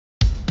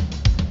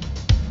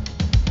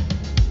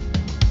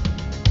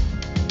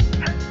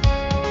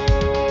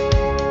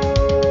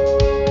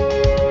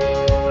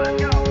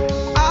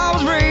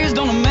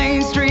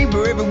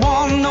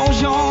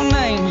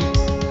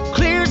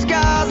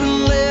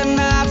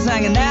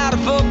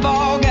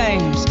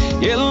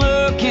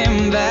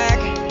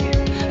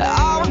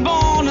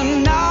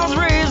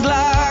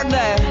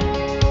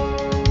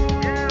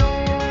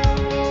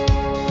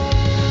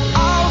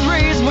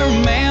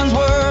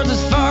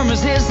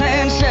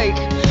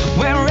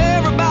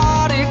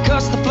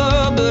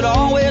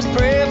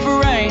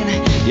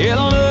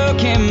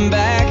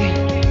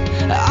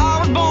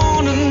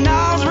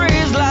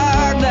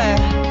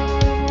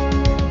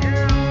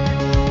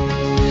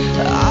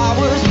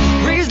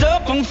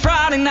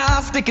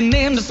night, sticking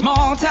in the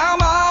small town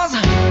bars.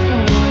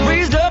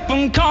 Raised up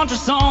on country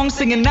songs,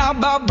 singing out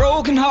about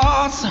broken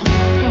hearts.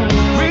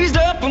 Raised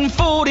up on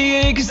 40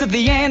 acres at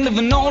the end of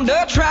an old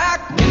dirt track.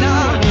 And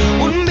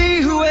I wouldn't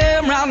be who I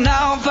am right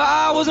now if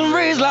I wasn't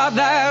raised like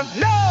that.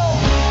 No!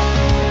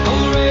 I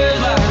was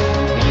raised like,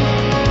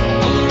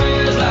 I was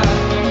raised like,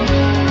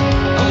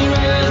 I was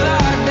raised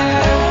like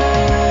that.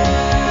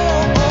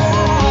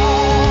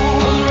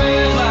 I was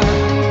raised like,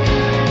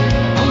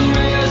 I was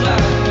raised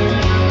like,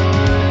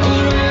 I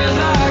was raised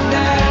like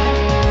that.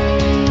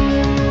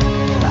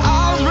 I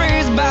was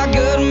raised by a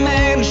good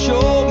man who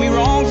showed me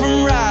wrong from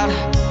right.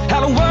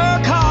 How to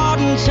work hard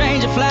and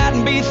change it flat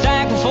and be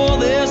thankful for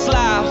this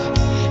life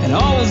and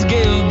always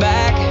give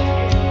back.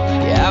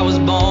 Yeah, I was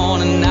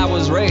born and I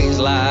was raised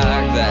like